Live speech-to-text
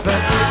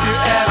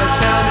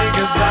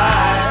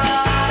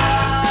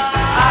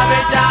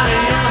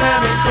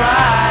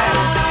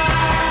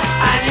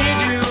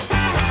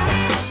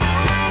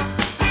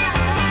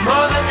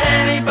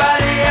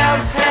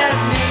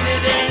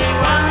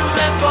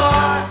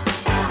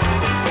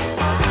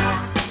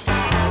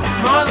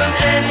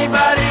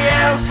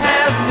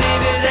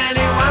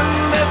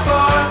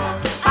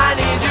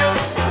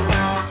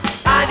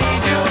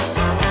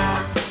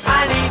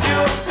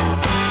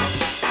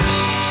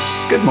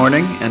Good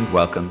morning and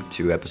welcome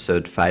to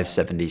episode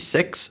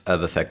 576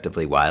 of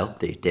Effectively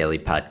Wild, the daily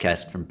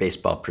podcast from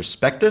Baseball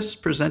Prospectus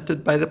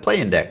presented by the Play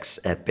Index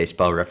at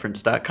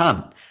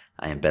baseballreference.com.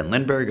 I am Ben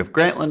Lindbergh of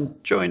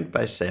Grantland, joined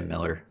by Sam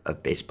Miller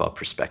of Baseball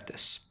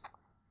Prospectus.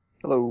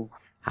 Hello.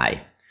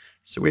 Hi.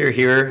 So we are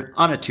here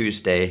on a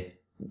Tuesday,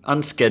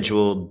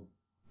 unscheduled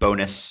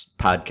bonus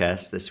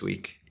podcast this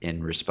week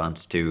in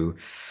response to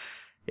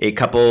a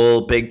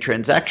couple big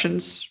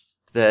transactions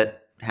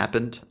that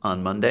happened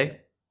on Monday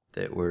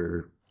that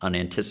were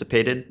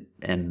unanticipated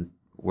and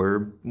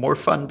were more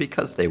fun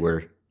because they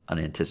were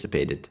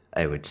unanticipated,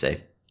 I would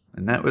say.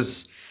 And that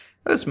was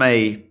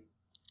my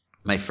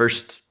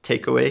first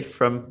takeaway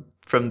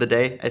from the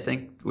day. I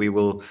think we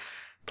will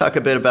talk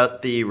a bit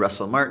about the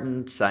Russell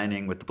Martin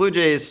signing with the Blue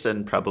Jays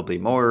and probably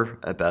more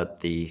about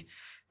the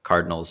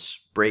Cardinals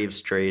Braves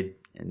trade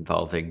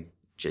involving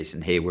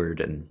Jason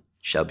Hayward and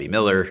Shelby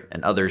Miller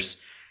and others.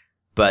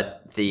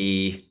 But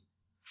the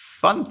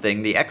fun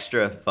thing, the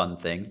extra fun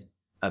thing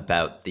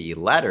about the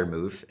latter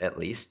move, at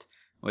least,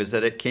 was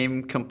that it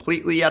came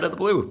completely out of the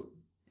blue.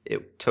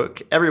 It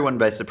took everyone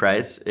by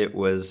surprise. It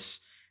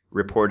was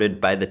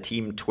reported by the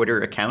team Twitter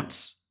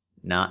accounts,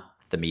 not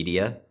the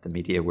media. The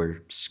media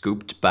were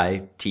scooped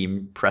by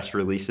team press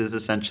releases,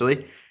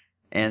 essentially.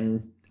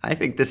 And I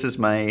think this is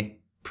my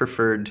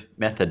preferred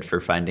method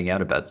for finding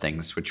out about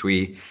things, which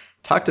we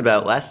talked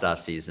about last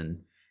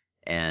offseason.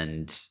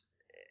 And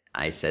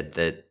I said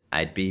that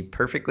I'd be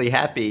perfectly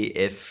happy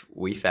if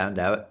we found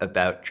out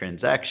about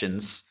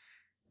transactions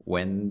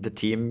when the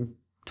team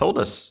told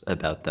us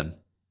about them.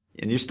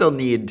 And you still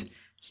need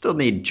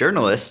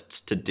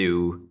journalists to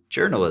do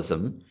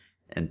journalism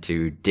and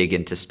to dig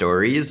into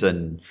stories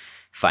and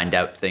find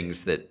out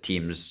things that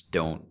teams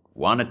don't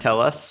want to tell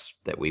us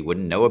that we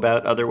wouldn't know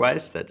about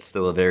otherwise. That's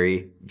still a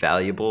very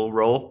valuable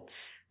role.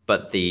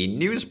 But the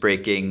news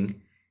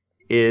breaking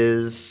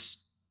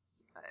is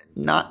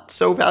not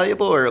so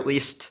valuable, or at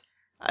least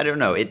I don't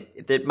know.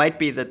 It might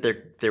be that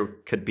there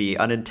could be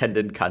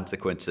unintended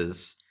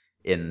consequences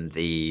in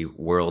the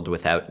world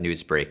without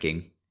news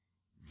breaking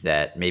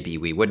that maybe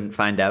we wouldn't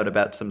find out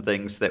about some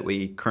things that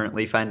we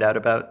currently find out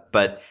about.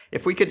 But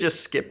if we could just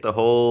skip the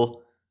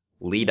whole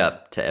lead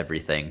up to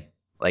everything,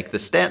 like the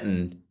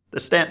Stanton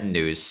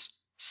news,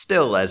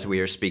 still as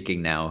we are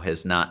speaking now,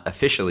 has not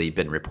officially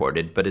been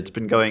reported, but it's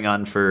been going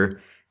on for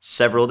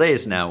several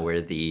days now, where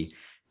the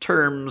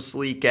terms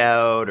leak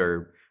out,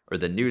 or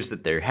the news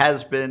that there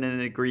has been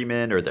an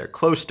agreement or they're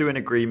close to an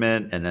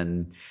agreement, and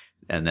then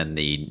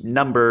the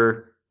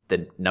number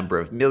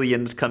of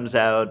millions comes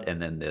out, and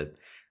then the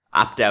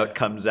opt-out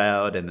comes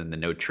out, and then the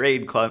no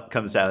trade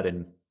comes out,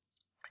 and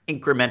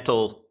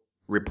incremental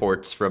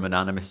reports from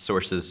anonymous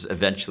sources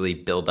eventually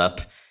build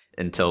up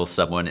until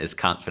someone is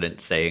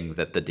confident saying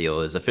that the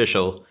deal is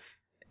official,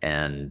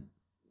 and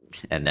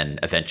then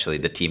eventually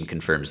the team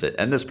confirms it.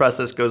 And this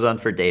process goes on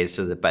for days,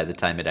 so that by the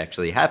time it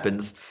actually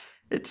happens,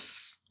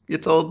 it's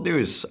old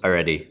news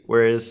already.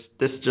 Whereas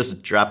this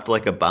just dropped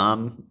like a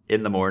bomb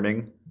in the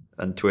morning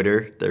on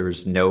Twitter. There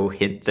was no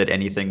hint that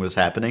anything was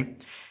happening.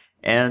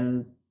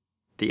 And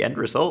the end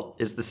result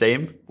is the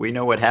same. We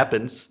know what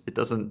happens. It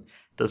doesn't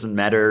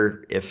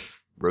matter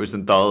if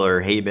Rosenthal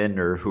or Heyman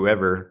or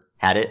whoever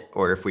had it,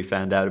 or if we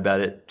found out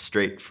about it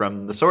straight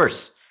from the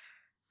source.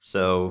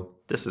 So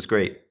this is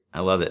great.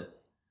 I love it.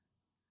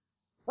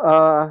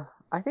 I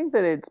think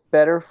that it's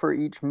better for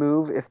each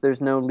move if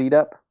there's no lead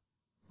up.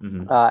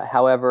 Mm-hmm.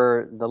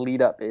 However, the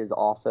lead up is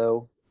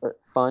also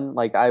fun.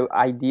 Like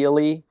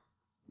ideally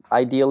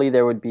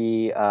there would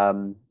be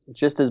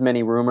just as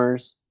many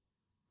rumors,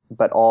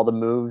 but all the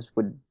moves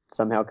would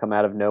somehow come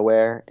out of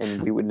nowhere,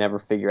 and we would never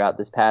figure out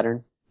this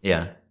pattern.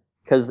 Yeah.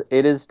 Because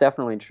it is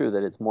definitely true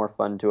that it's more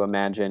fun to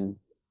imagine.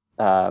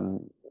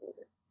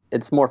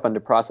 It's more fun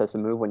to process a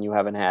move when you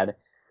haven't had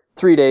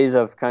 3 days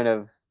of kind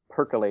of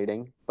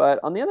percolating. But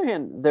on the other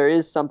hand, there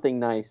is something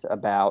nice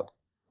about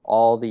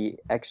all the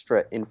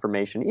extra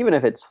information, even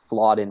if it's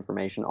flawed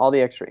information, all the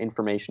extra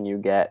information you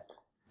get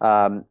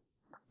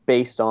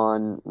based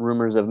on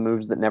rumors of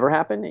moves that never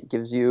happen. It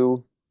gives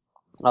you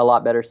a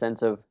lot better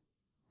sense of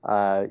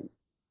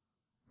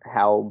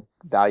how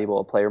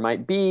valuable a player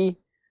might be,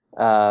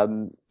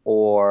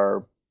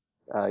 or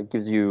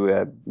gives you,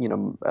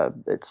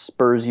 it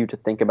spurs you to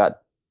think about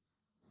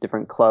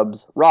different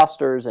clubs'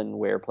 rosters and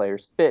where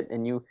players fit,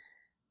 and you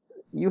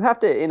have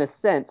to, in a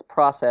sense,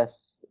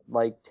 process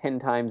like 10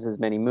 times as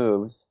many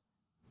moves,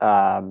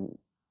 and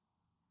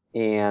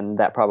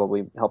that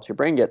probably helps your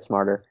brain get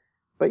smarter.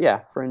 But yeah,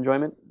 for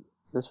enjoyment,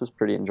 this was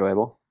pretty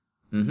enjoyable.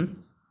 Mm-hmm.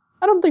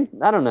 I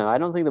don't know. I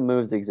don't think the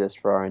moves exist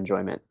for our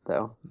enjoyment,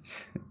 though.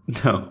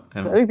 No.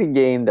 I think the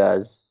game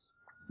does.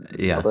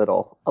 Yeah.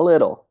 A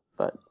little,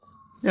 but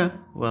yeah.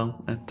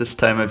 Well, at this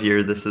time of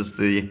year, this is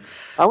the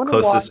I wonder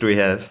closest we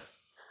have.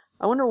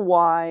 I wonder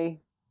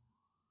why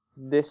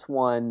this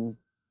one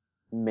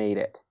made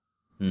it.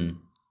 Hmm.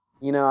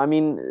 I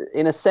mean,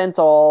 in a sense,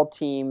 all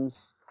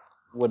teams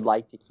would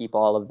like to keep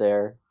all of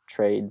their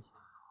trades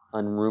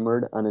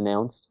unrumored,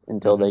 unannounced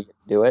until Mm-hmm. they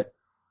do it,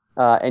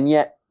 and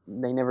yet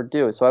they never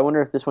do. So I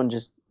wonder if this one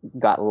just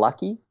got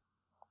lucky,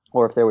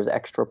 or if there was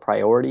extra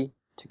priority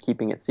to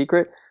keeping it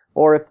secret,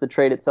 or if the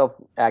trade itself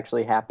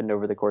actually happened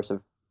over the course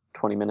of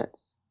 20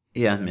 minutes.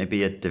 Yeah,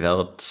 maybe it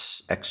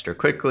developed extra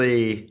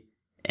quickly,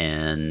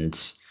 and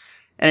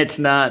it's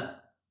not.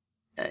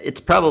 It's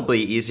probably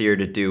easier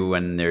to do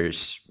when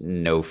there's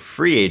no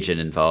free agent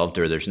involved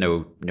or there's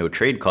no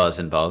trade clause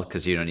involved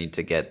because you don't need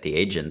to get the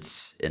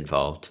agents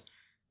involved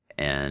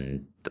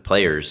and the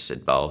players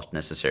involved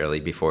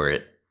necessarily before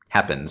it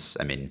happens.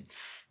 I mean,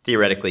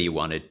 theoretically, you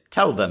want to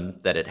tell them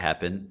that it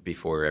happened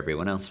before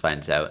everyone else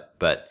finds out,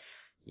 but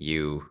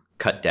you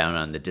cut down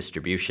on the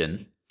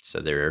distribution, so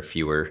there are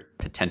fewer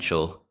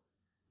potential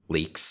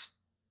leaks.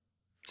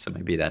 So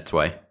maybe that's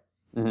why.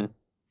 Mm-hmm.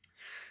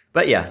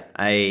 But yeah,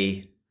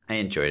 I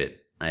enjoyed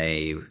it.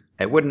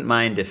 I wouldn't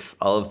mind if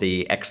all of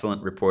the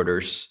excellent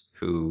reporters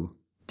who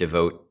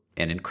devote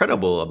an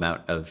incredible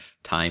amount of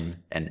time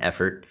and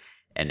effort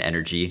and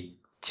energy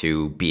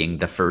to being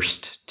the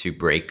first to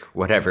break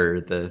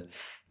whatever the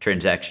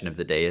transaction of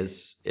the day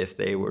is, if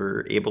they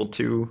were able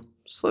to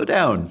slow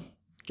down,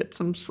 get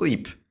some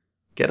sleep,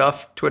 get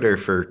off Twitter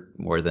for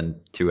more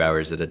than 2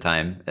 hours at a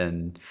time,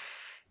 and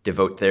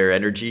devote their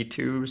energy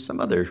to some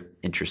other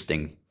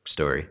interesting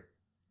story.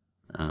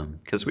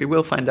 Because we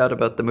will find out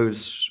about the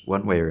moves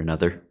one way or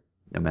another,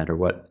 no matter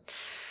what.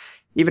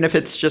 Even if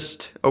it's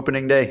just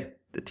opening day,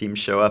 the teams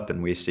show up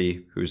and we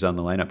see who's on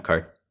the lineup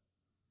card.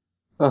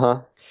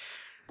 Uh-huh.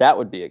 That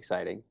would be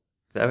exciting.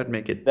 That would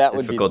make it That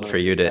would be the difficult for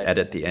most you to exciting.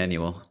 edit the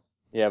annual.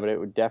 Yeah, but it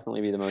would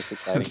definitely be the most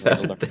exciting way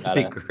to learn That'd about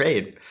be a.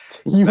 great.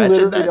 You Imagine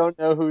literally that. don't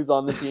know who's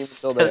on the team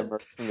until they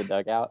emerge from the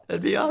dugout.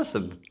 That'd be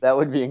awesome. That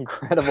would be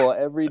incredible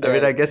every I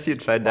mean, day. I guess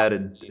you'd find that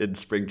Somebody in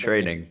spring sprinting.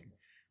 training.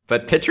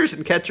 But pitchers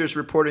and catchers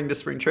reporting to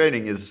spring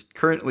training is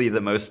currently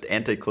the most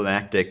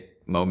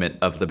anticlimactic moment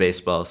of the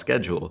baseball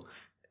schedule.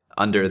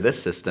 Under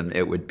this system,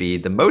 it would be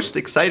the most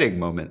exciting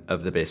moment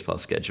of the baseball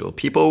schedule.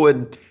 People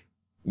would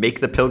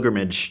make the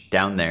pilgrimage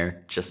down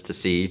there just to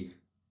see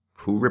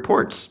who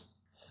reports.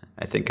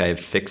 I think I've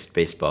fixed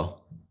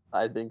baseball.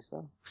 I think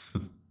so.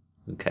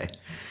 Okay.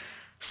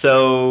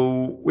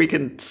 So we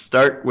can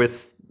start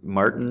with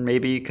Martin,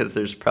 maybe, because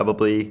there's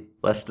probably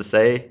less to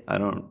say. I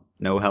don't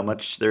know how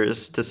much there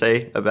is to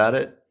say about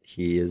it.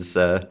 He's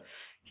a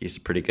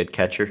pretty good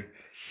catcher.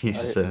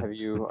 He's Are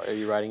you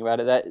writing about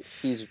it? That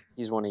he's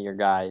one of your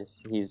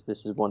guys.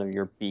 This is one of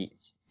your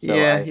beats. So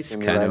Yeah, I he's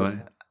assume you're kind writing.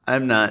 of.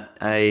 I'm not.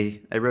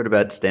 I wrote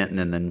about Stanton,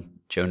 and then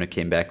Jonah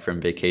came back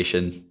from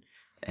vacation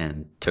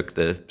and took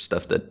the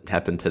stuff that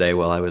happened today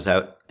while I was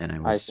out, and I I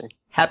was see.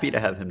 happy to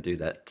have him do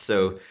that.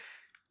 So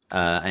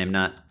I am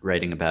not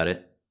writing about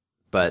it,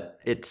 but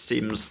it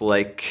seems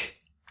like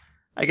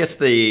I guess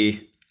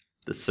the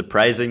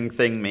surprising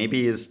thing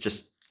maybe is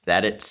just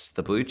that it's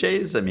the Blue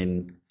Jays. I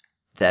mean,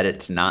 that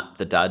it's not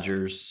the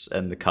Dodgers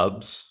and the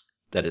Cubs,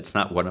 that it's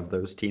not one of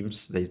those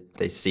teams.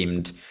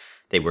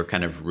 They were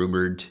kind of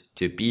rumored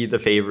to be the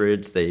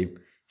favorites. They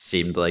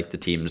seemed like the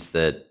teams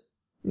that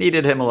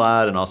needed him a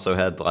lot and also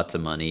had lots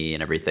of money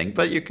and everything.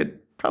 But you could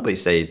probably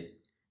say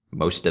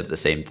most of the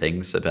same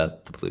things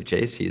about the Blue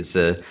Jays. He's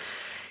a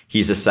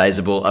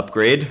sizable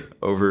upgrade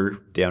over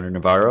Downer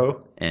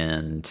Navarro,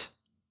 and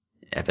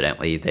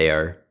evidently they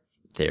are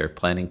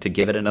planning to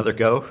give it another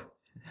go.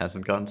 It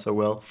hasn't gone so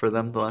well for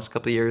them the last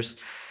couple of years,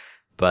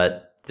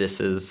 but this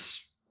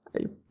is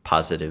a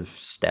positive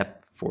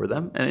step for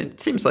them, and it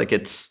seems like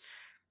it's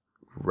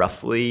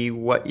roughly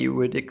what you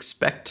would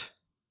expect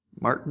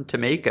Martin to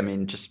make. I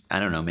mean, just I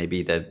don't know,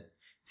 maybe the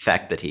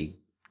fact that he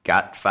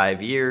got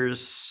 5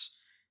 years,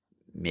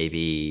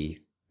 maybe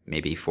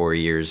 4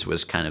 years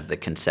was kind of the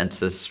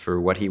consensus for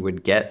what he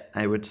would get,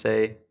 I would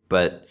say.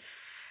 But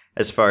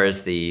as far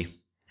as the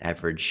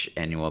average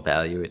annual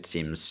value, it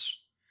seems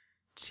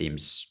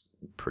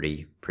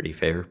pretty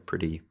fair,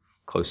 pretty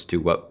close to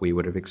what we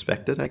would have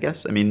expected, I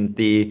guess. I mean,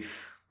 the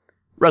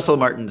Russell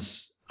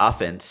Martin's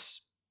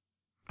offense,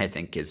 I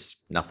think, is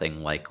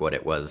nothing like what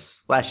it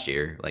was last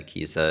year. Like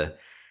he's a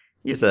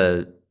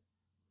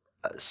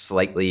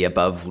slightly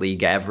above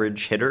league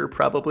average hitter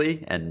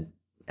probably, and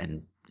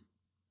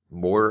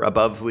more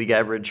above league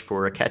average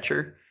for a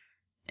catcher.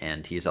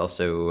 And he's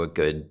also a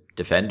good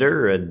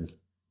defender and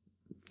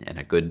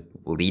a good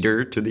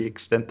leader to the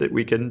extent that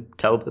we can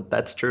tell that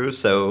that's true.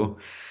 So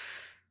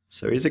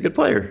he's a good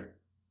player.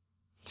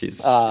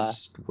 Uh,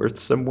 He's worth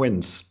some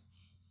wins.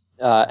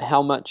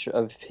 how much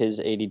of his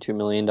 $82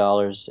 million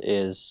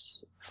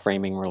is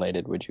framing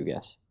related, would you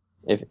guess?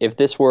 If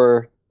this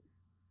were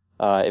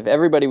if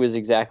everybody was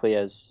exactly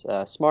as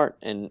smart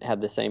and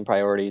had the same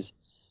priorities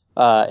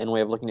and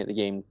way of looking at the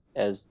game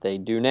as they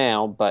do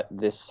now, but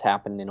this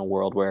happened in a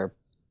world where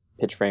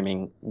pitch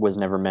framing was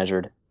never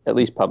measured, at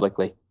least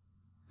publicly.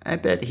 I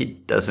bet he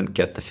doesn't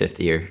get the fifth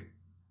year.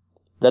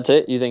 That's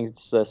it? You think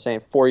it's the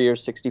same? 4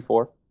 years,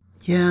 64?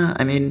 Yeah,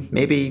 I mean,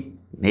 maybe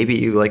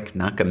you like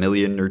knock a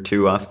million or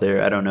two off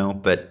there. I don't know,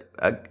 but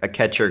a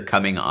catcher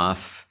coming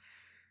off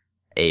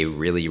a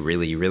really,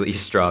 really, really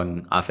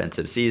strong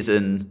offensive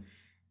season,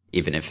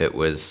 even if it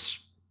was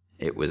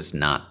it was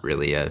not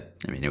really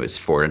it was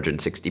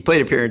 460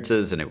 plate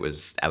appearances, and it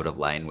was out of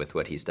line with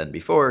what he's done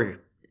before.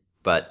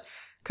 But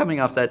coming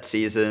off that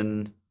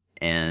season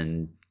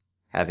and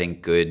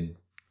having good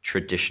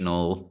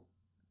traditional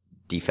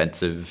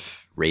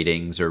defensive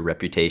ratings or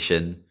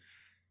reputation,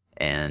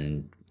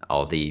 and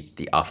all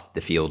the off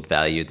the field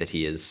value that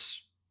he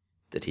is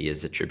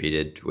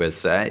attributed with,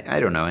 so I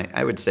don't know.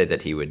 I would say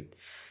that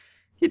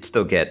he'd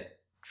still get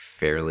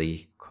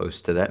fairly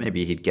close to that.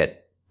 Maybe he'd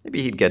get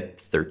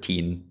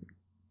 13-4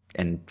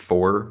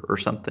 or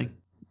something.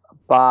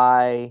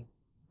 By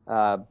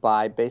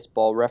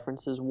Baseball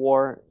References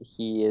WAR,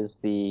 he is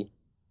the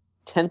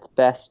 10th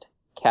best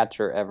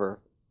catcher ever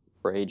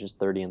for ages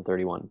 30 and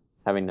 31,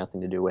 having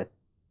nothing to do with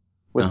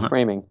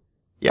framing.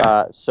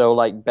 Yeah. So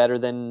like better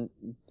than,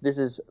 this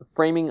is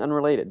framing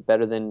unrelated,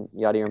 better than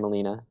Yadier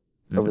Molina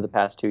over the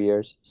past 2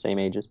 years, same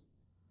ages.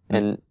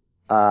 And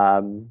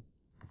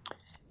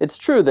it's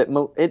true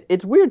that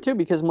it's weird too,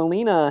 because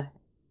Molina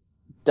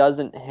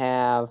doesn't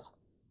have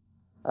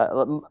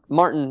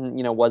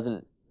Martin,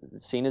 wasn't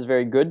seen as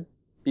very good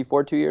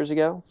before 2 years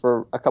ago.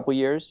 For a couple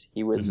years,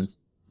 he was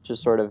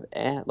just sort of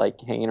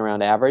like hanging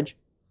around average.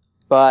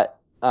 But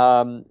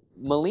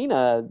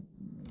Molina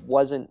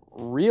wasn't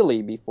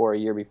really before a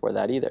year before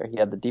that either. He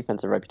had the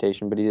defensive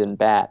reputation, but he didn't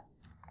bat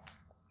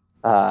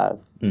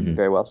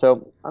very well.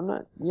 So I'm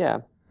not.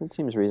 Yeah, it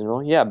seems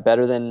reasonable. Yeah,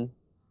 better than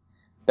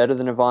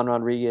Ivan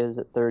Rodriguez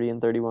at 30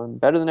 and 31.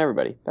 Better than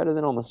everybody. Better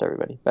than almost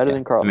everybody. Better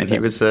than Carlton. He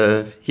was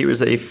a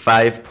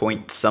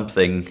 5-point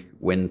something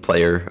win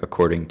player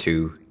according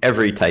to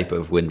every type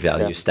of win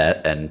value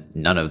stat, and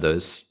none of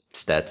those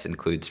stats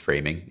includes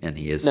framing, and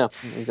he is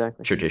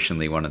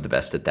traditionally one of the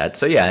best at that.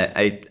 So yeah,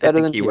 I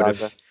think he would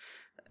have.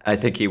 I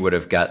think he would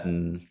have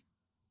gotten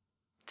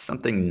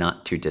something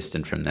not too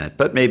distant from that,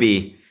 but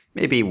maybe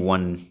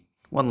one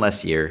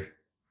less year,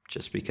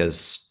 just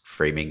because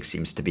framing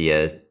seems to be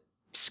a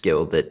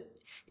skill that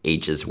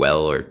ages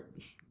well or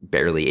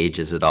barely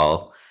ages at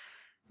all.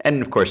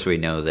 And of course, we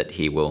know that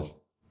he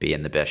will be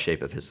in the best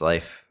shape of his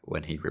life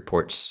when he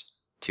reports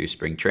to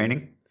spring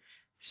training.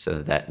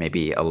 So that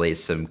maybe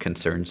allays some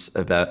concerns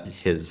about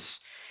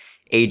his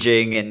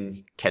aging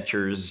and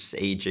catchers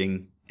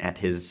aging at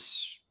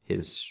this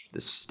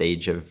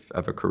stage of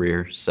a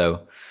career.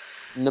 So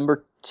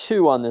number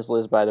 2 on this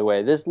list, by the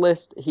way, this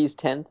list, he's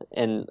 10th,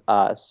 and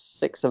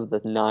 6 of the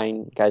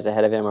 9 guys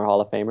ahead of him are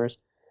Hall of Famers.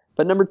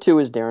 But number 2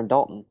 is Darren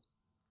Daulton.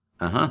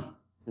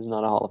 Who's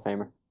not a Hall of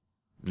Famer.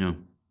 No.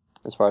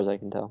 As far as I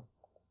can tell.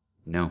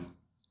 No.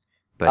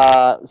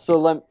 But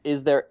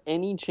is there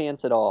any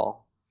chance at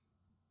all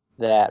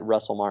that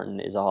Russell Martin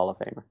is a Hall of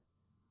Famer?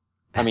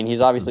 I mean,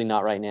 he's obviously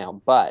not right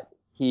now, but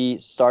he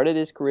started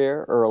his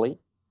career early.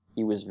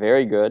 He was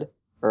very good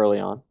early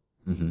on.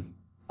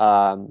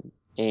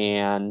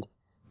 And,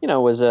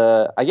 was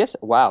I guess,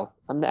 wow,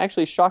 I'm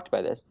actually shocked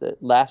by this,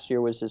 that last year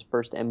was his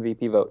first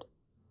MVP vote.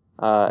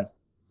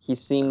 He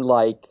seemed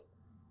like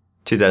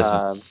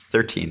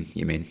 2013,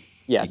 you mean?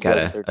 Yeah, he got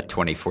a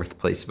 24th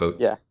place vote.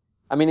 Yeah,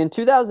 I mean in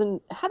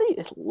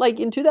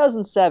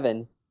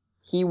 2007,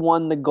 he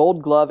won the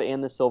Gold Glove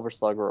and the Silver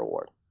Slugger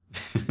Award,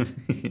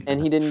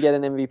 and he didn't get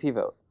an MVP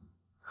vote,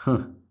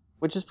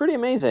 which is pretty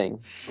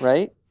amazing,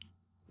 right?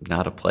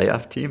 Not a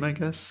playoff team, I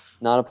guess.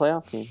 Not a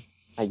playoff team,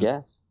 I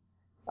guess.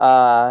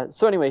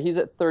 So anyway, he's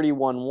at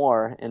 31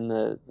 WAR, and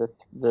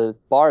the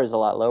bar is a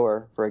lot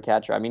lower for a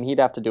catcher. I mean, he'd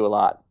have to do a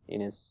lot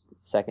in his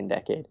second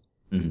decade,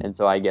 and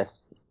so I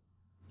guess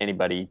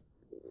anybody,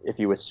 if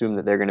you assume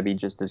that they're going to be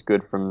just as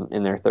good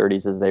in their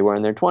 30s as they were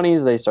in their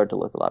 20s, they start to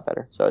look a lot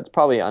better. So it's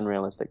probably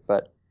unrealistic,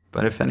 but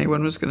if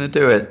anyone was going to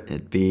do it,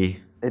 it'd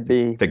be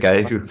the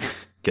guy who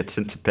gets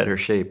into better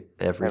shape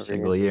every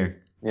single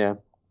year. Yeah,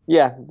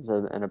 it's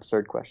an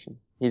absurd question.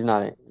 He's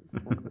not.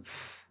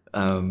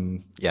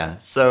 Yeah.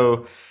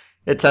 So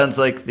it sounds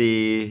like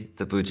the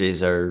Blue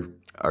Jays are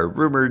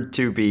rumored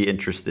to be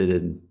interested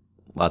in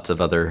lots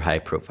of other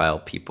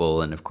high-profile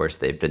people, and of course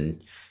they've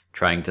been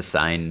trying to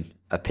sign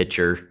a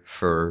pitcher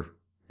for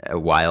a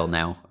while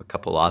now, a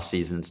couple off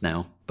seasons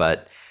now.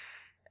 But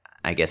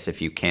I guess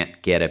if you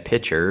can't get a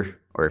pitcher,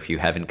 or if you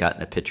haven't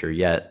gotten a pitcher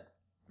yet,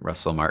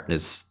 Russell Martin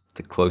is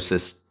the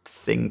closest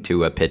thing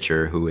to a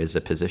pitcher who is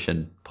a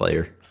position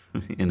player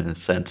in a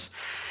sense,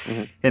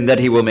 in that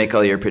he will make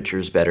all your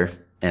pitchers better.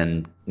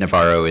 And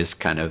Navarro is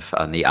kind of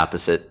on the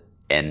opposite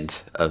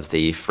end of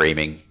the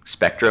framing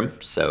spectrum,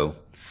 so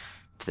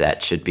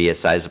that should be a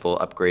sizable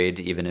upgrade,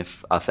 even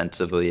if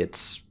offensively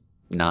it's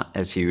not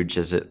as huge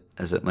as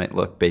it might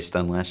look based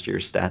on last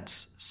year's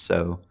stats.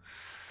 So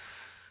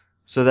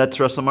that's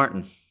Russell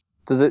Martin.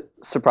 Does it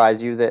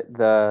surprise you that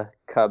the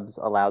Cubs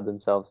allowed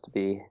themselves to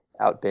be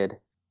outbid?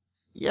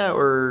 Yeah,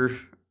 or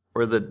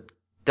the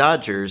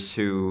Dodgers,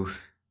 who,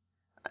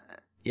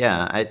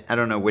 I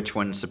don't know which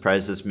one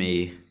surprises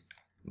me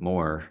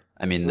more.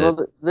 I mean,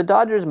 the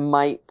Dodgers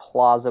might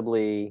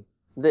plausibly,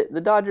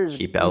 the Dodgers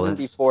keep even Ellis.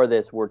 Before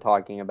this were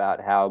talking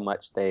about how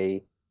much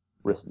they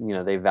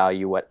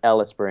value what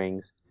Ellis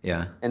brings.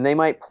 Yeah. And they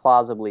might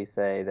plausibly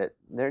say that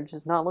they're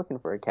just not looking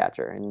for a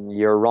catcher, and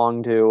you're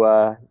wrong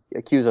to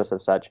accuse us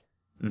of such.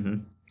 Mm-hmm.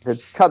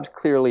 The Cubs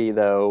clearly,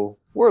 though,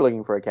 were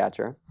looking for a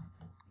catcher.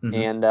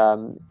 Mm-hmm.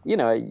 And,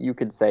 you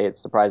could say it's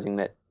surprising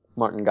that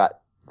Martin got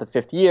the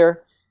 5th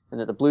year and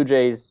that the Blue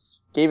Jays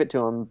gave it to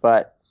him,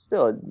 but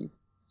still, you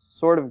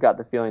sort of got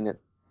the feeling that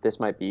this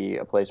might be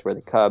a place where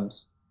the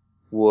Cubs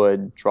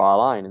would draw a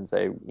line and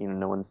say,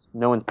 no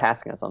one's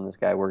passing us on this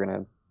guy. We're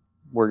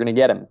gonna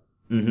get him.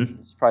 Mm-hmm.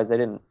 I'm surprised they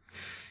didn't.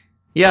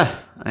 Yeah,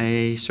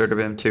 I sort of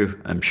am too.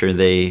 I'm sure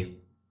they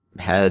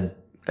had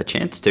a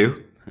chance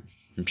to.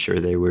 I'm sure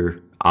they were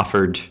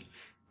offered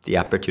the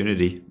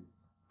opportunity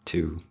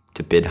to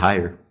bid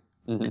higher.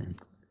 Hmm. And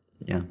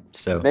yeah,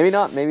 so Maybe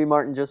not. Maybe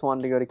Martin just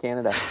wanted to go to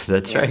Canada,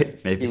 that's and right.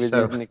 he Maybe was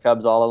so. using the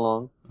Cubs all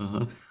along.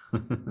 Uh-huh.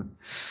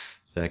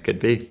 That could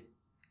be.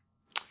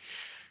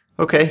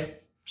 Okay,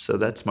 so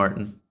that's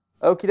Martin.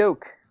 Okie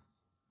doke.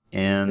 Good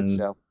And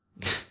show.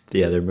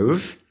 the other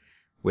move,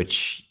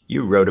 which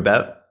you wrote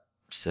about,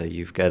 so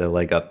you've got a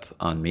leg up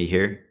on me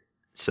here.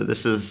 So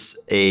this is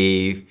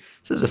a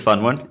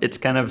fun one. It's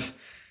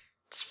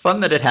fun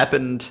that it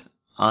happened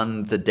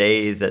on the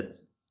day that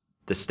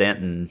the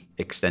Stanton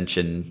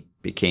extension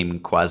became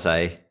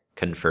quasi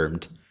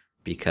confirmed,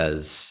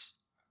 because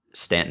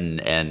Stanton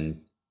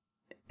and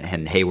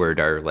Hayward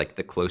are like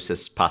the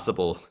closest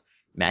possible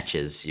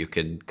matches you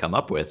can come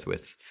up with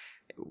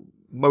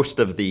most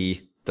of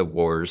the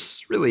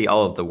wars, really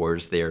all of the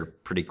wars. They're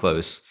pretty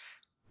close.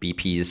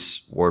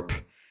 BP's Warp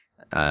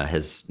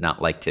has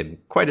not liked him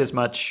quite as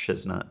much,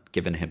 has not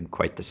given him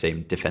quite the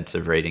same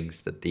defensive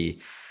ratings that the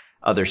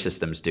other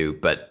systems do.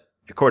 But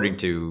according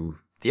to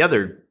the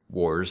other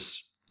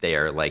wars, they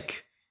are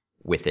like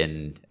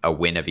within a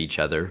win of each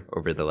other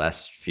over the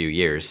last few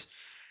years,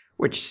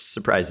 which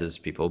surprises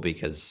people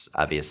because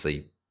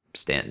obviously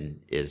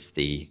Stanton is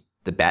the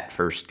bat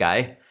first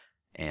guy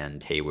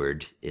and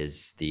Hayward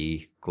is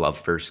the glove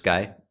first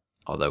guy,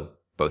 although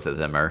both of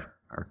them are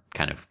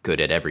kind of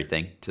good at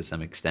everything to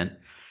some extent.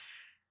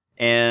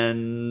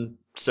 And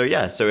so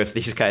yeah, so if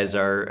these guys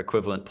are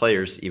equivalent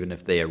players, even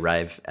if they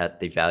arrive at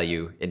the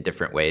value in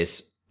different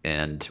ways,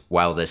 and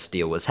while this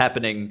deal was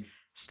happening,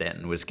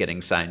 Stanton was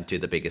getting signed to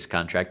the biggest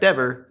contract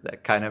ever,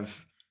 that kind of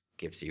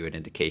gives you an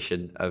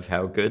indication of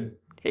how good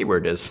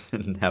Hayward is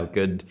and how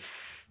good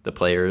the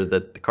player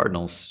that the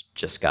Cardinals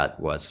just got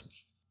was.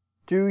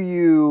 Do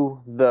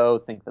you, though,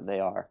 think that they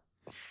are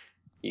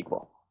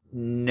equal?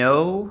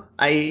 No,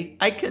 I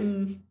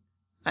can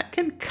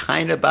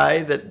kind of buy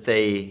that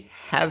they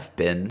have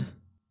been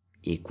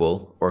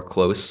equal or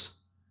close.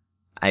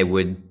 I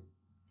would,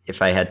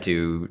 if I had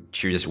to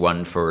choose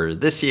one for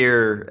this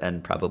year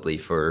and probably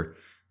for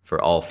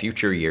all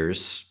future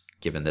years,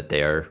 given that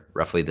they are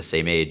roughly the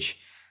same age,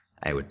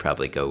 I would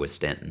probably go with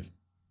Stanton.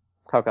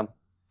 How come?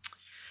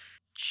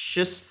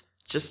 Just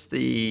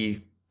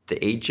the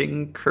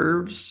aging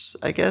curves,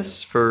 I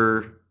guess,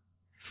 for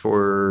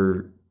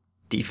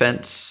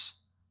defense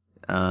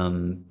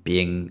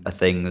being a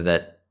thing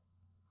that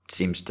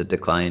seems to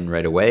decline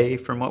right away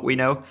from what we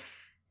know,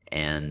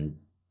 and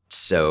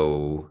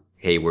so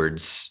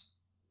Hayward's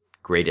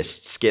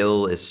greatest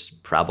skill is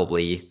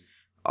probably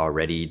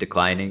already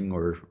declining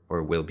or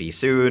will be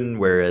soon,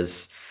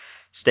 whereas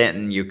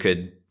Stanton, you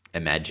could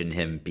imagine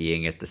him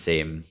being at the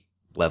same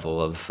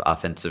level of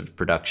offensive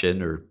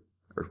production or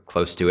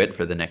close to it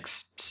for the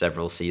next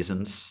several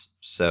seasons.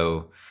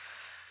 So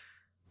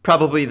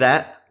probably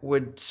that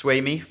would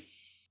sway me.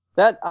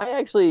 That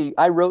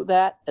I wrote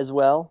that as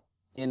well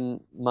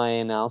in my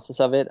analysis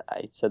of it.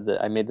 I said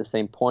that I made the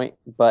same point,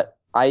 but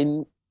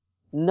I'm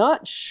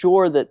not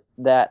sure that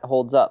that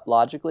holds up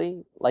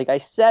logically. Like I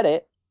said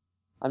it,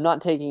 I'm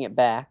not taking it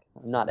back.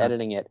 I'm not Uh-huh.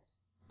 editing it,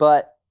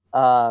 but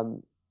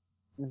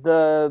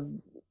the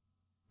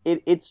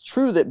it's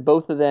true that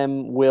both of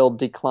them will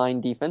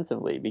decline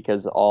defensively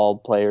because all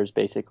players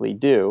basically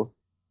do,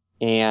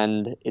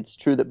 and it's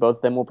true that both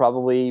of them will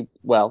probably,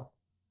 well,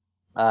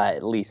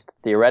 at least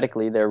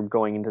theoretically, they're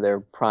going into their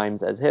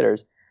primes as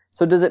hitters.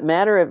 So does it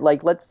matter if,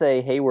 like, let's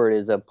say Hayward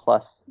is a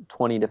plus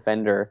 20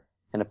 defender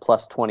and a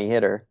plus 20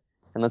 hitter,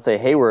 and let's say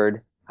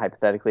Hayward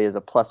hypothetically is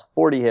a plus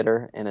 40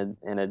 hitter and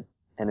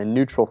a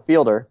neutral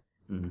fielder.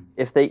 Mhm.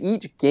 If they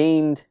each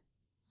gained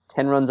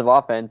 10 runs of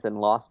offense and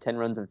lost 10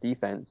 runs of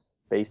defense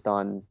based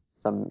on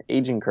some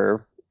aging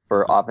curve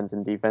for Uh-huh. offense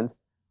and defense,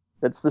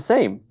 that's the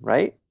same,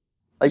 right?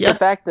 Like Yeah,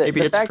 maybe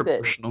the it's fact that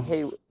proportional.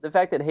 hey the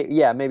fact that hey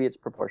yeah, maybe it's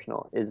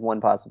proportional is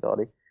one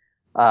possibility.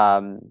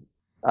 Um,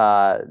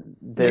 I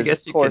there's of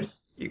guess you could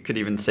course you could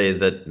even say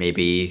that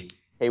maybe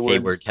Hayward.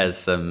 Hayward has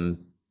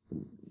some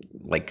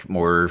like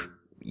more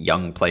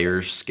young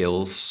player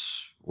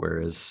skills,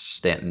 whereas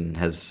Stanton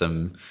has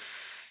some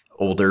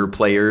older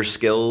player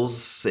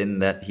skills in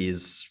that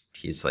he's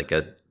like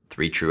a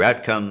three true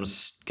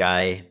outcomes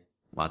guy,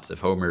 lots of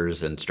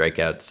homers and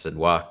strikeouts and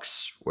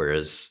walks,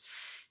 whereas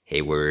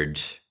Hayward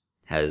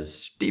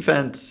has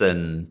defense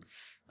and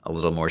a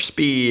little more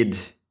speed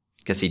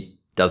because he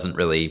doesn't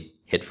really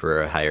hit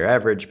for a higher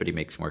average, but he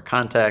makes more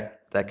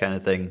contact, that kind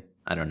of thing.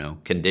 I don't know.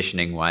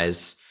 Conditioning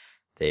wise,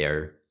 they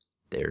are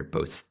they're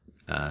both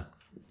uh,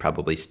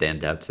 probably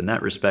standouts in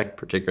that respect,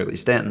 particularly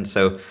Stanton.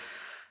 So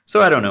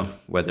I don't know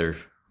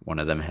one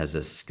of them has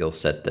a skill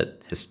set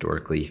that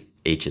historically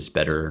ages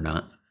better or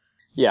not.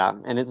 Yeah,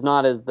 and it's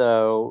not as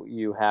though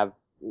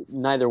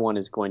neither one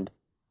is going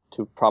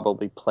to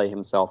probably play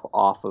himself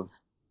off of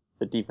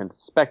the defensive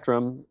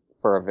spectrum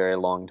for a very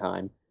long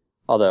time.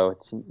 Although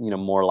it's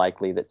more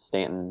likely that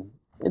Stanton.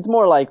 It's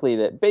more likely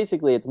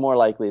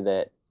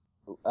that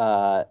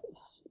uh,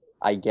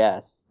 I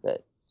guess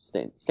that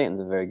Stanton's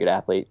a very good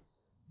athlete.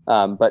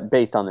 But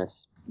based on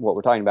this, what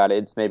we're talking about,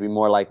 it's maybe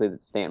more likely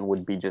that Stanton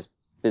would be just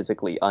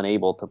physically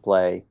unable to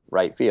play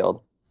right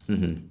field,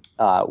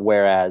 Mm-hmm.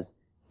 whereas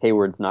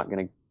Hayward's not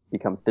going to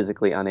become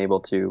physically unable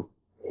to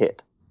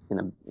hit in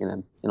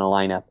a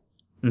lineup.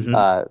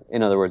 Mm-hmm.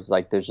 In other words,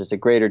 like there's just a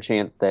greater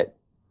chance that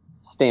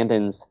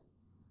Stanton's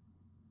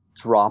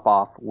drop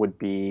off would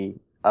be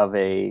of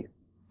a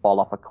fall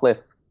off a cliff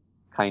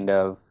kind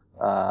of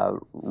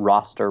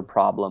roster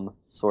problem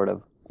sort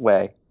of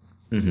way.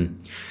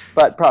 Mm-hmm.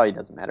 But probably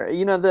doesn't matter.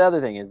 The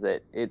other thing is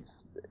that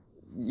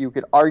you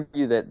could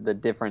argue that the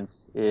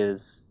difference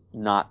is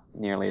not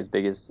nearly as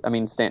big as, I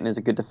mean, Stanton is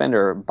a good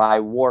defender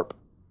by WARP,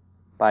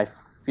 by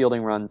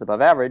fielding runs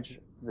above average,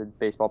 the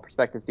Baseball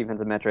Prospectus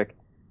defensive metric.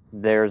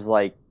 There's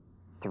like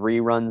 3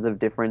 runs of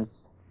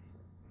difference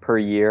per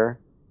year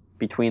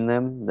between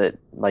them. That,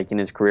 like, in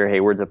his career,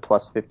 Hayward's a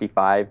plus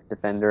 55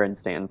 defender and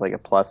Stanton's like a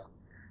plus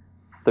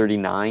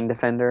 39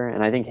 defender,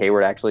 and I think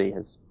Hayward actually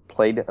has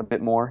played a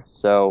bit more.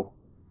 So,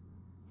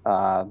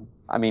 I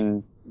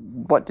mean,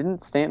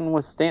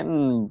 was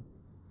Stanton?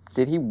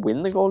 Did he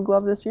win the Gold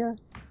Glove this year?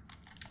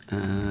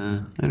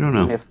 I don't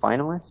Was he know. a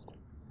finalist?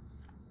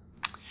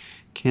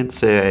 Can't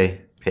say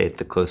I paid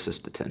the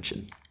closest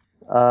attention.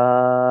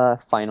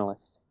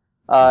 Finalist.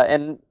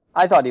 And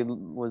I thought he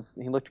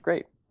looked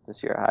great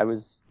this year.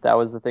 That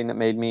was the thing that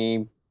made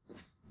me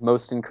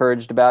most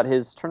encouraged about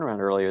his turnaround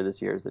earlier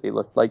this year, is that he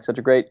looked like such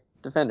a great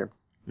defender.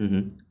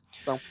 Mm-hmm.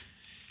 So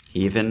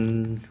He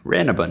even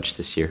ran a bunch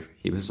this year.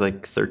 He was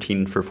like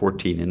 13 for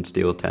 14 in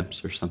steal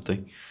attempts or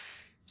something.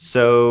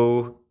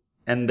 So,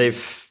 and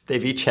they've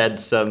each had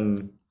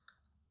some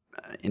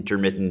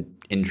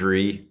intermittent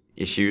injury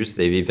issues.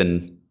 They've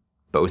even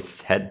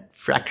both had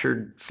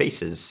fractured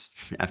faces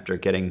after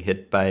getting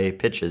hit by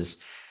pitches.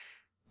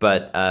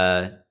 But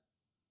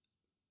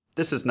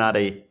this is not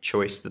a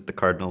choice that the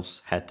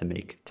Cardinals had to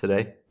make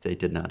today. They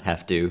did not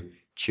have to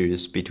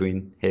choose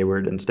between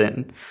Hayward and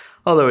Stanton.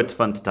 Although it's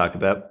fun to talk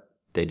about,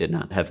 they did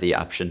not have the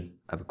option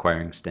of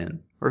acquiring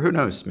Stanton. Or who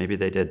knows, maybe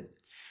they did.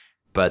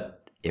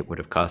 But it would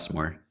have cost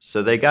more.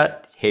 So they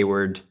got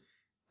Hayward.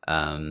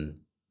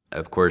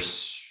 Of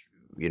course,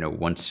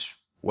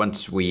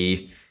 once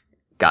we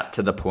got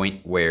to the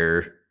point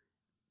where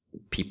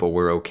people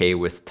were okay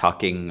with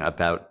talking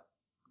about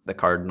the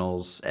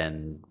Cardinals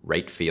and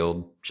right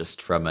field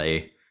just from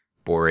a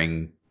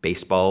boring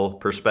baseball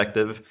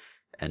perspective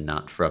and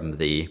not from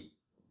the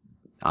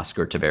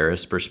Oscar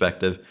Taveras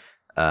perspective,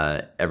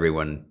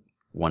 everyone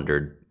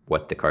wondered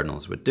what the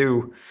Cardinals would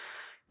do,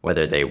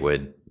 whether they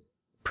would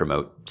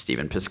promote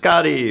Stephen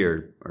Piscotty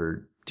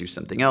or do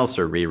something else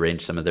or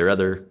rearrange some of their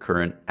other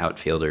current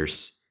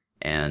outfielders.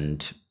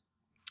 And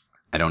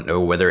I don't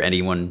know whether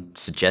anyone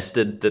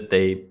suggested that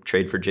they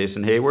trade for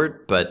Jason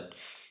Hayward, but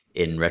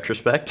in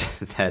retrospect,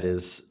 that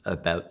is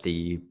about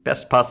the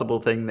best possible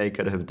thing they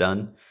could have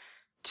done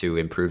to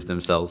improve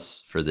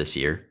themselves for this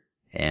year.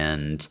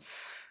 And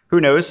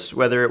who knows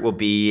whether it will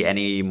be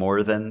any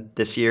more than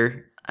this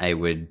year. I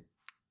would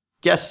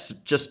guess,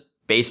 just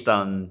based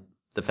on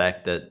the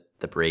fact that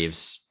the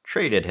Braves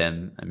traded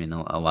him. I mean,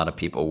 a lot of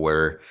people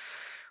were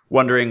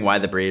wondering why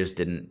the Braves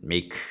didn't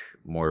make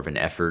more of an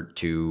effort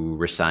to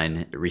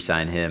resign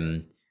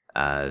him.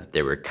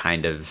 There were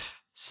kind of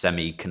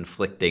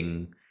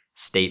semi-conflicting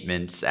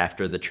statements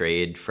after the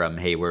trade from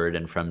Hayward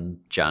and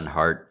from John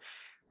Hart,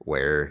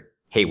 where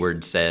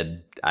Hayward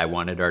said, "I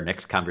wanted our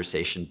next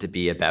conversation to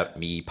be about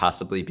me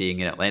possibly being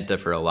in Atlanta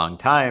for a long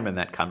time," and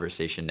that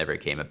conversation never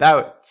came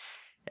about.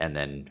 And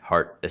then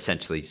Hart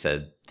essentially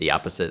said the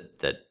opposite,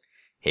 that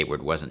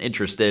Hayward wasn't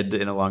interested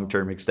in a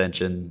long-term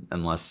extension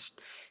unless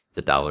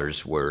the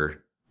dollars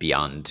were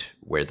beyond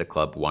where the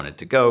club wanted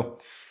to go.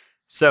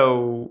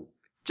 So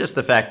just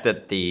the fact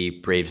that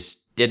the Braves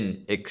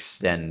didn't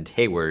extend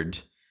Hayward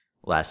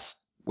last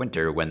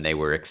winter when they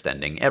were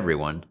extending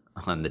everyone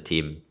on the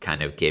team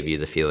kind of gave you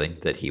the feeling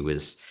that he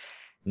was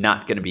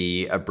not going to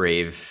be a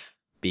Brave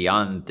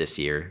beyond this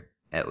year,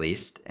 at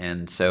least.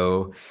 And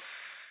so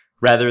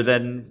rather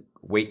than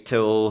wait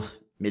till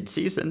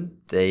midseason,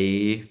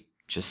 they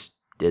just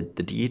did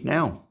the deed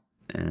now.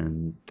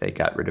 And they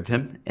got rid of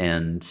him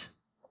and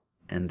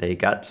they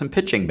got some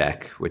pitching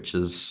back, which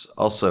is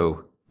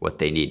also what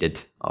they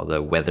needed.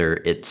 Although whether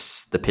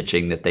it's the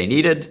pitching that they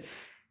needed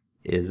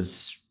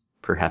is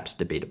perhaps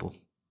debatable.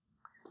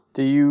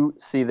 do you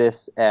see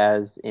this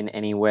as in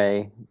any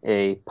way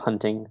a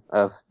punting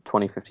of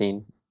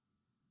 2015?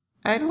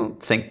 I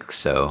don't think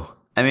so.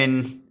 I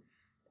mean,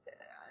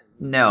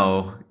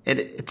 no.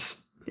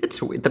 It's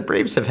the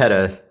Braves have had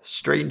a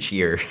strange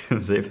year.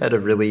 They've had a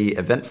really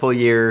eventful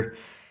year,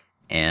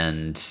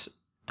 and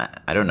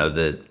I don't know,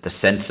 the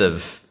sense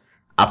of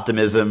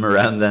optimism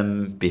around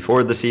them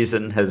before the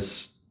season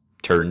has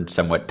turned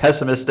somewhat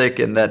pessimistic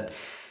in that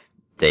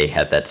they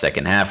had that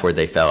second half where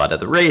they fell out of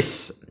the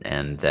race,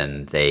 and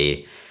then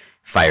they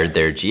fired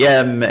their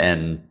GM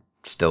and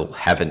still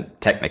haven't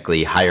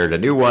technically hired a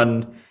new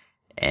one,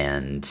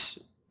 and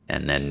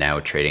then now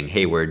trading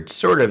Hayward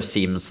sort of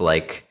seems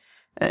like,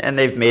 and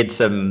they've made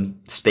some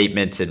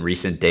statements in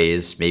recent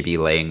days, maybe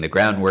laying the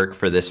groundwork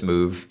for this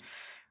move,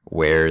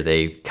 where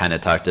they kind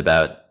of talked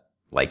about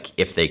like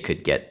if they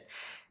could get,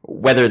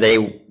 whether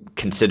they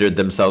considered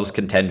themselves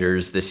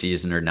contenders this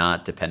season or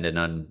not, depended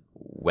on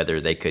whether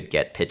they could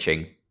get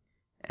pitching.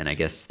 And I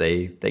guess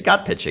they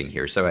got pitching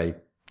here, so I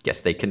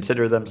guess they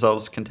consider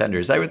themselves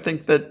contenders. I would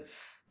think that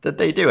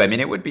they do. I mean,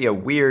 it would be a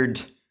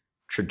weird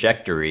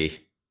trajectory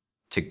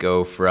to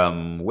go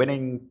from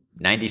winning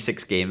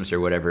 96 games or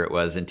whatever it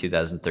was in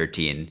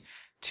 2013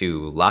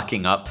 to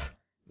locking up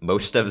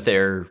most of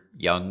their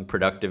young,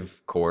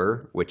 productive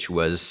core, which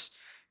was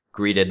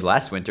greeted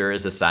last winter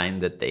as a sign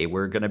that they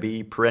were going to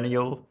be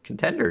perennial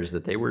contenders,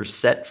 that they were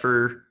set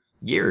for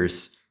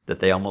years, that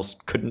they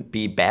almost couldn't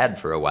be bad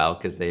for a while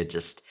because they had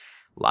just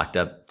locked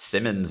up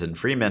Simmons and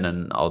Freeman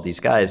and all these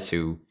guys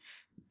who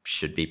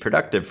should be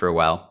productive for a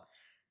while.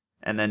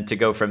 And then to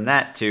go from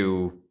that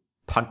to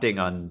punting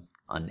on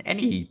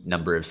any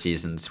number of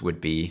seasons would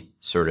be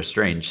sort of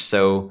strange.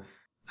 So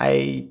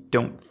I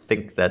don't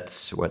think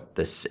that's what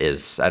this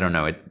is. I don't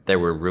know. There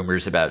were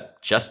rumors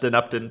about Justin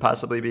Upton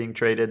possibly being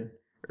traded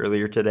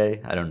earlier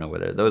today. I don't know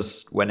whether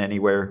those went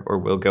anywhere or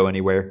will go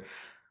anywhere.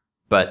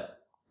 But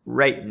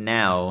right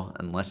now,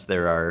 unless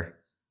there are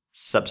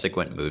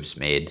subsequent moves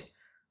made,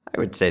 I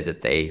would say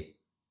that they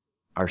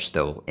are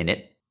still in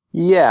it.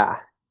 Yeah.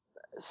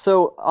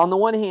 So on the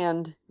one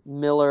hand,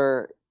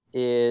 Miller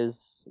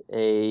is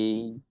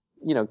a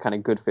kind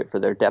of good fit for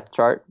their depth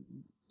chart.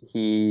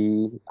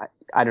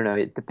 I don't know.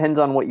 It depends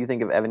on what you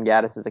think of Evan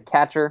Gattis as a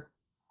catcher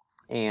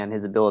and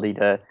his ability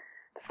to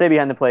stay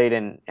behind the plate,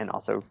 and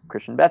also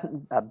Christian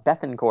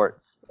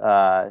Bethancourt's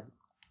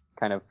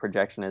kind of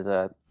projection as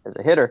a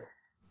hitter.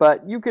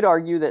 But you could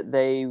argue that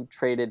they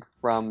traded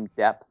from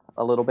depth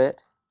a little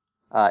bit,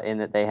 in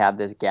that they have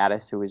this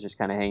Gattis who is just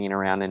kind of hanging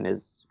around and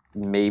is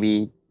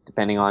maybe,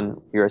 depending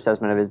on your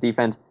assessment of his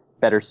defense,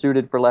 better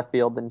suited for left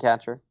field than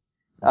catcher,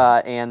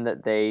 and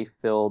that they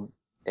filled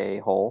a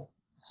hole.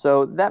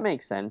 So that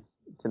makes sense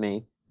to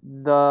me.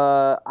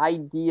 The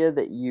idea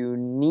that you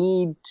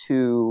need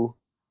to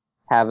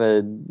have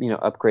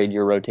upgrade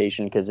your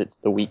rotation because it's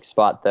the weak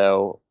spot,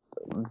 though.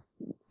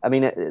 I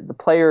mean, the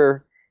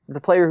player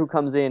who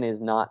comes in is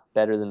not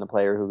better than the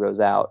player who goes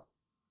out.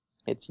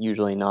 It's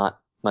usually not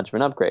much of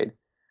an upgrade.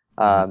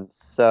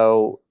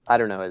 So I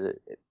don't know.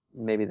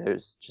 Maybe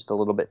there's just a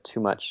little bit too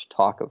much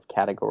talk of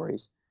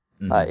categories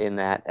in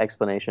that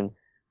explanation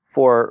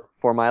for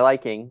my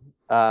liking.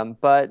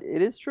 But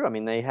it is true. I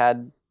mean, they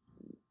had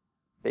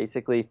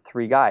basically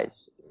three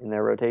guys in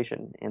their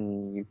rotation,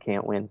 and you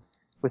can't win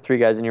with three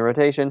guys in your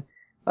rotation.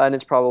 And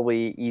it's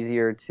probably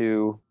easier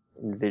to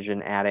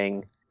envision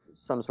adding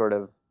some sort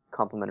of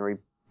complementary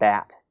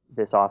bat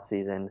this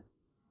offseason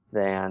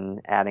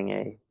than adding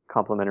a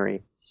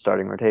complementary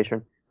starting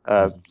rotation,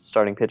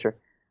 starting pitcher.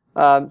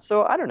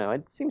 So I don't know.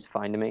 It seems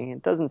fine to me.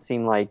 It doesn't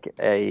seem like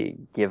a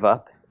give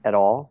up at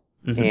all.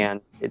 And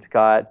it's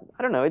got,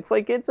 I don't know, it's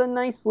a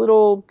nice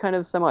little kind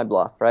of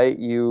semi-bluff, right?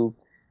 You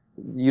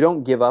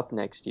don't give up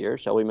next year.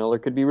 Shelby Miller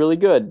could be really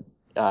good.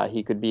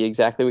 He could be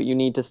exactly what you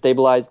need to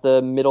stabilize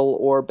the middle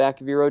or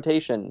back of your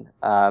rotation.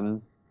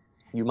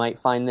 You might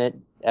find that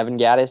Evan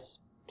Gattis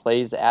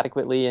plays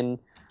adequately in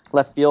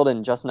left field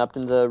and Justin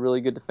Upton's a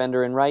really good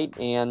defender in right,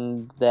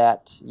 and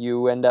that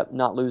you end up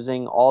not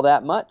losing all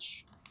that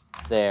much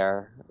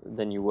there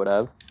than you would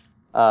have,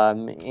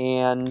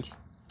 and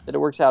that it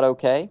works out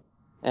okay.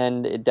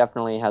 And it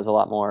definitely has a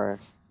lot more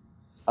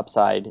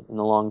upside in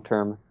the long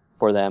term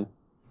for them.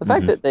 The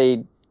fact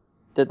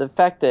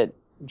that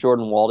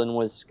Jordan Walden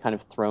was kind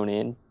of thrown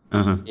in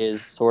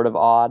is sort of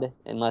odd,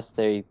 unless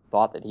they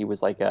thought that he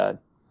was like a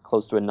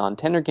close to a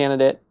non-tender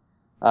candidate,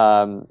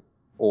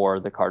 or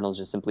the Cardinals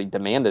just simply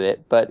demanded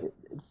it. But it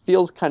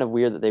feels kind of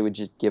weird that they would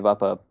just give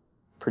up a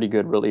pretty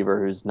good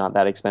reliever who's not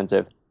that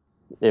expensive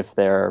if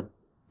they're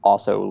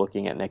also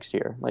looking at next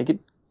year. Like, it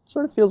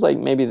sort of feels like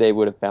maybe they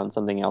would have found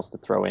something else to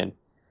throw in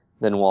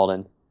than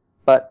Walden.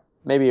 But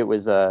maybe it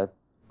was a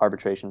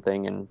arbitration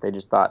thing and they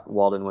just thought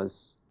Walden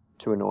was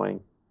too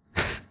annoying.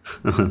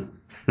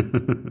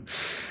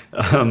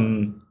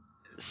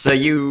 So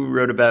you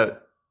wrote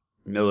about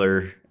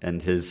Miller and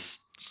his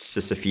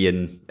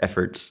Sisyphean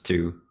efforts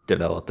to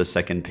develop a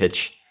second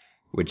pitch.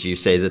 Would you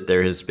say that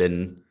there has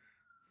been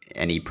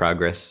any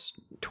progress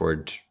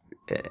toward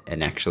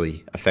an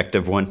actually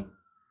effective one?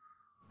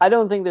 I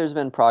don't think there's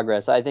been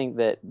progress. I think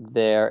that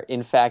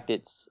in fact,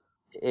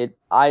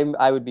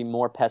 I would be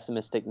more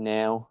pessimistic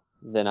now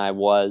than I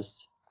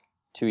was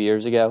 2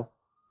 years ago,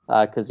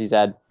 because he's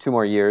had 2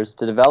 more years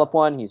to develop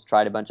one. He's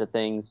tried a bunch of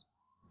things.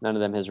 None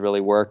of them has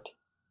really worked.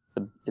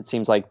 It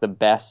seems like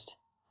the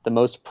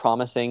most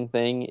promising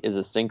thing is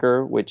a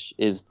sinker, which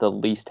is the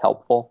least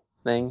helpful.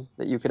 thing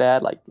that you could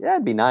add. Like, yeah,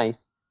 it'd be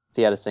nice if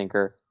he had a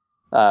sinker,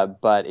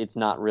 but it's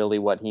not really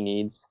what he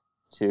needs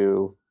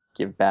to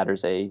give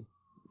batters a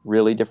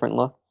really different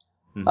look.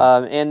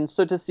 Mhm. And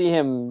so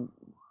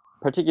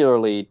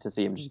particularly to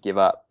see him just give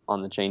up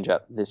on the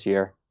changeup this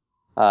year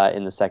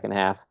in the second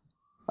half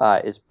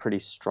is pretty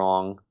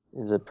strong.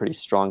 Is a pretty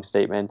strong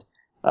statement.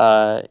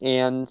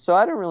 And so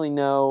I don't really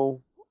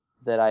know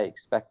that I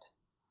expect.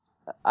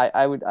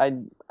 I would. I.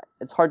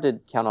 It's hard to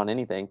count on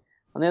anything.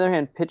 On the other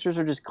hand, pitchers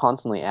are just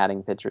constantly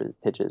adding pitches.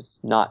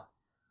 It's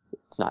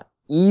not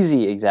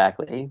easy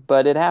exactly,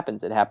 but it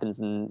happens. It happens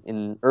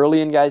in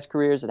early in guys'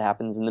 careers. It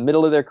happens in the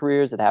middle of their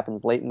careers. It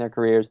happens late in their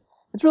careers.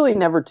 It's really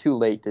never too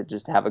late to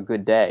just have a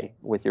good day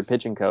with your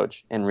pitching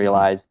coach and Mhm.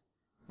 realize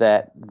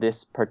that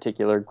this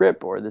particular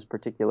grip or this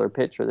particular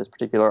pitch or this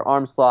particular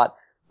arm slot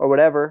or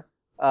whatever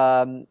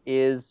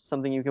is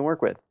something you can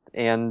work with.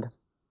 And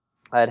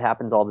it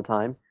happens all the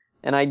time.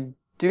 And I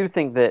do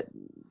think that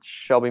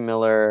Shelby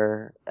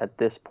Miller at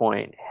this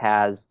point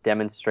has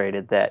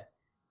demonstrated that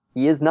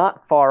he is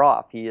not far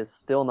off. He is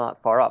still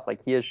not far off.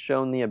 Like he has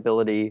shown the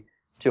ability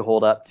to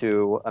hold up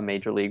to a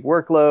major league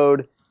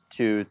workload,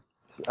 to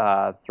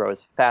throw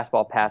his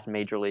fastball past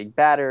major league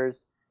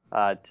batters,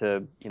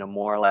 to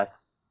more or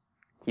less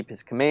keep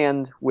his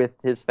command with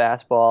his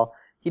fastball.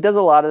 He does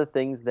a lot of the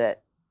things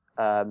that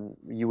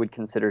you would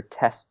consider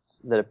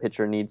tests that a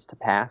pitcher needs to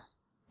pass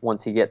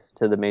once he gets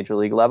to the major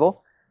league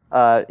level.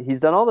 He's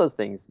done all those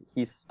things.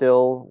 He's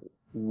still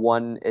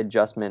one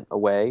adjustment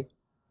away,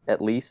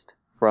 at least,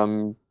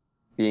 from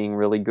being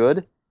really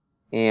good.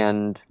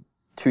 And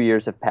 2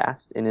 years have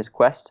passed in his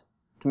quest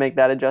to make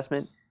that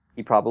adjustment.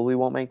 He probably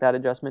won't make that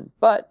adjustment,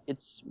 but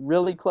it's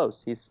really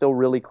close. He's still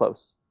really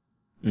close.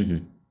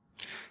 Mhm.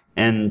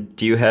 And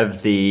do you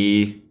have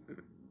the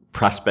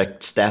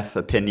prospect staff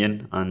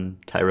opinion on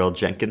Tyrell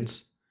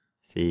Jenkins,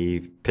 the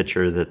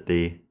pitcher that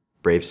the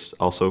Braves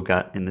also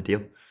got in the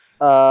deal?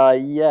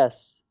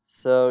 Yes.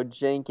 So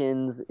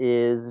Jenkins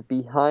is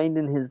behind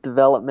in his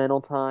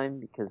developmental time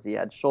because he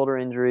had shoulder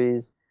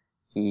injuries.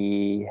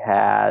 He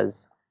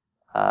has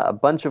a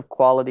bunch of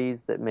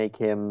qualities that make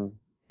him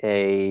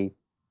a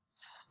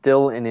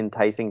still an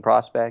enticing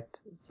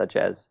prospect, such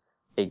as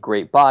a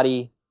great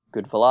body,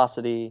 good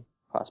velocity,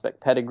 prospect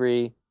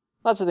pedigree,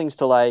 lots of things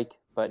to like,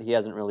 but he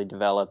hasn't really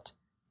developed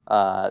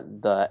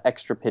the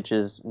extra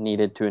pitches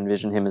needed to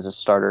envision him as a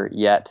starter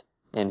yet,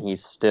 and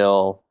he's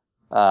still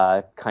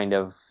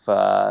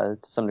to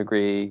some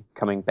degree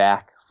coming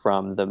back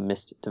from the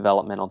missed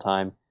developmental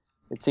time.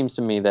 It seems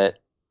to me that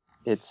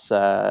it's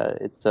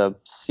a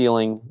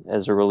ceiling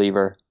as a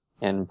reliever,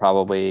 and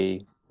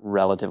probably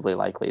relatively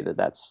likely that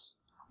that's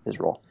his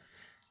role.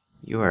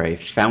 You are a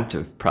fount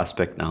of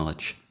prospect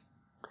knowledge.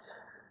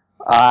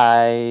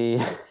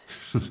 I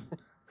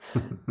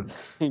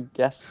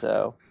guess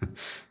so.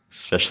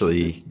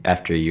 Especially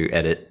after you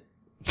edit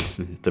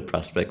the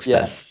prospect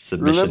Yeah. staff's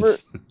Remember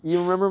submissions.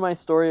 you remember my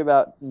story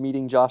about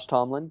meeting Josh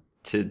Tomlin,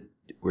 To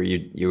where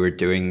you were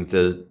doing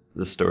the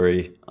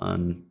story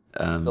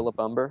Philip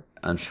Umber,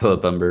 on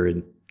Philip Umber in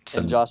and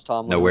some Josh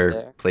Tomlin was nowhere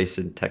there? place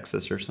in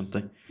Texas or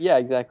something. Yeah,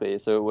 exactly.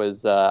 So it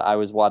was I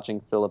was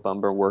watching Philip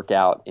Umber work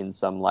out in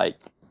some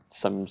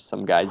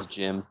guy's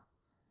gym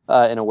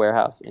in a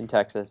warehouse in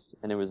Texas,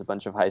 and it was a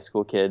bunch of high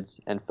school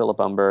kids and Philip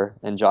Umber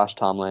and Josh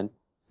Tomlin,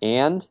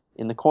 and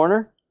in the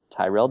corner,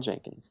 Tyrell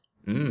Jenkins.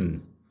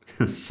 Mm.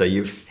 So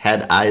you've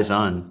had eyes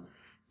on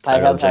I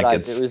Tyrell have had eyes.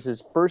 It Jenkins. was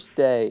his first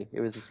day.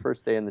 It was his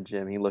first day in the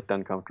gym. He looked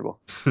uncomfortable.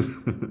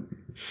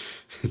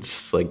 It's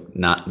just like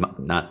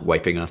not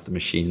wiping off the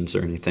machines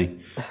or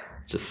anything.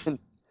 Just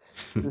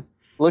Just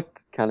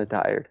looked kind of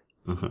tired.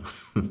 uh-huh.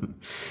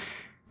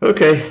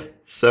 Okay,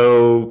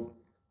 so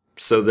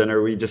then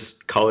are we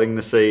just calling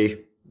this a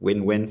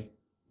win-win?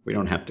 We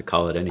don't have to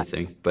call it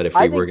anything, but if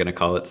we I were think going to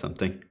call it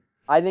something.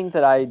 I think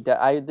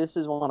that this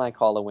is one I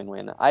call a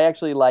win-win. I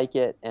actually like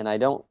it, and I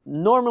don't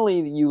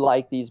normally you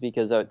like these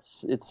because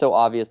it's so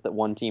obvious that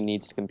one team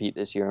needs to compete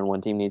this year and one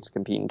team needs to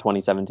compete in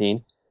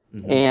 2017,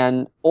 Hmm.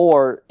 and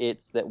or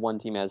it's that one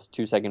team has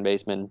two second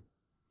basemen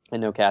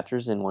and no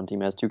catchers, and one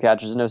team has two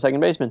catchers and no second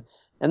baseman.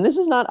 And this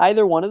is not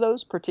either one of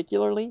those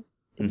particularly.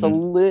 Hmm. It's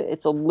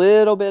a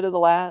little bit of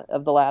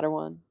the latter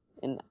one,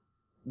 and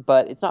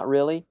but it's not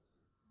really.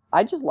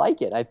 I just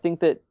like it. I think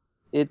that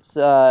it's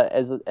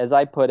as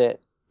I put it,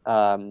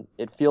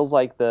 it feels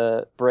like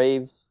the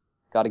Braves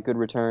got a good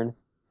return,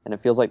 and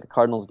it feels like the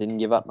Cardinals didn't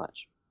give up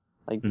much.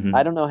 Like I Hmm.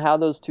 don't know how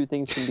those two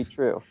things can be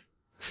true.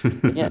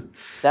 And yet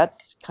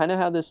that's kind of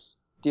how this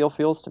deal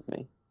feels to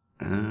me.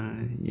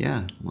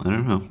 Yeah, well, I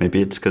don't know. Maybe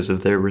it's because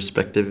of their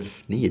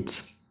respective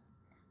needs.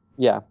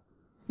 Yeah.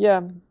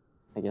 Yeah,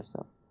 I guess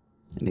so.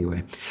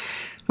 Anyway,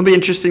 it'll be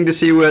interesting to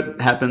see what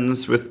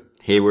happens with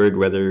Hayward,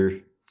 whether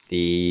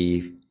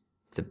the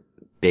the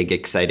big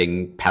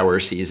exciting power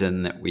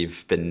season that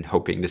we've been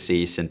hoping to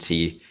see since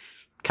he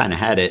kind of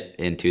had it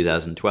in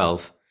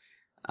 2012.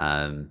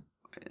 Um,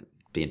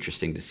 be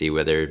interesting to see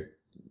whether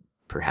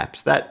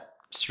perhaps that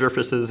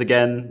surfaces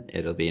again.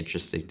 It'll be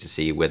interesting to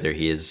see whether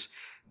he is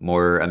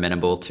more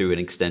amenable to an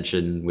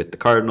extension with the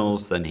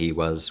Cardinals than he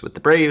was with the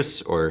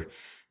Braves, or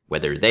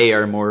whether they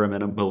are more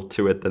amenable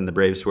to it than the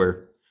Braves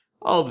were.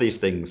 All of these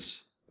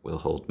things will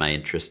hold my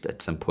interest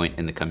at some point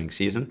in the coming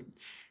season,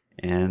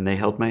 and they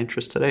held my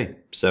interest today.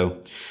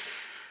 So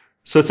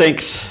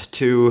thanks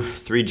to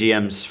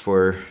 3GMs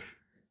for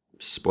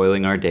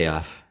spoiling our day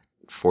off,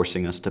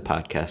 forcing us to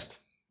podcast.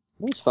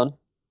 It was fun.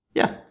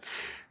 Yeah.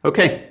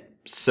 Okay.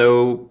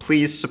 So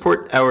please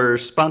support our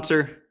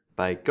sponsor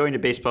by going to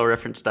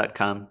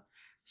baseballreference.com,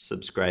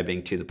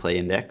 subscribing to the Play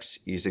Index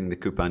using the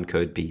coupon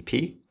code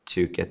BP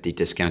to get the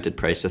discounted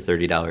price of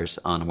 $30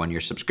 on a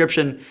 1-year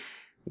subscription.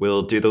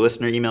 We'll do the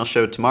listener email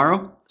show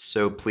tomorrow,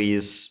 so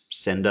please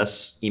send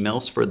us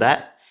emails for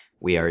that.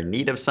 We are in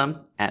need of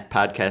some at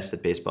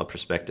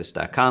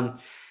podcast@baseballprospectus.com.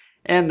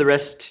 And the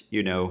rest, the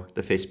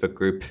Facebook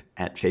group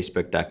at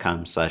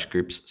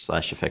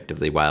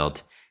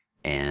facebook.com/groups/effectivelywild.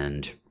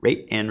 And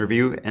rate and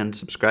review and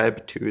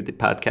subscribe to the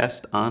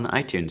podcast on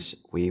iTunes.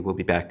 We will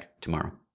be back tomorrow.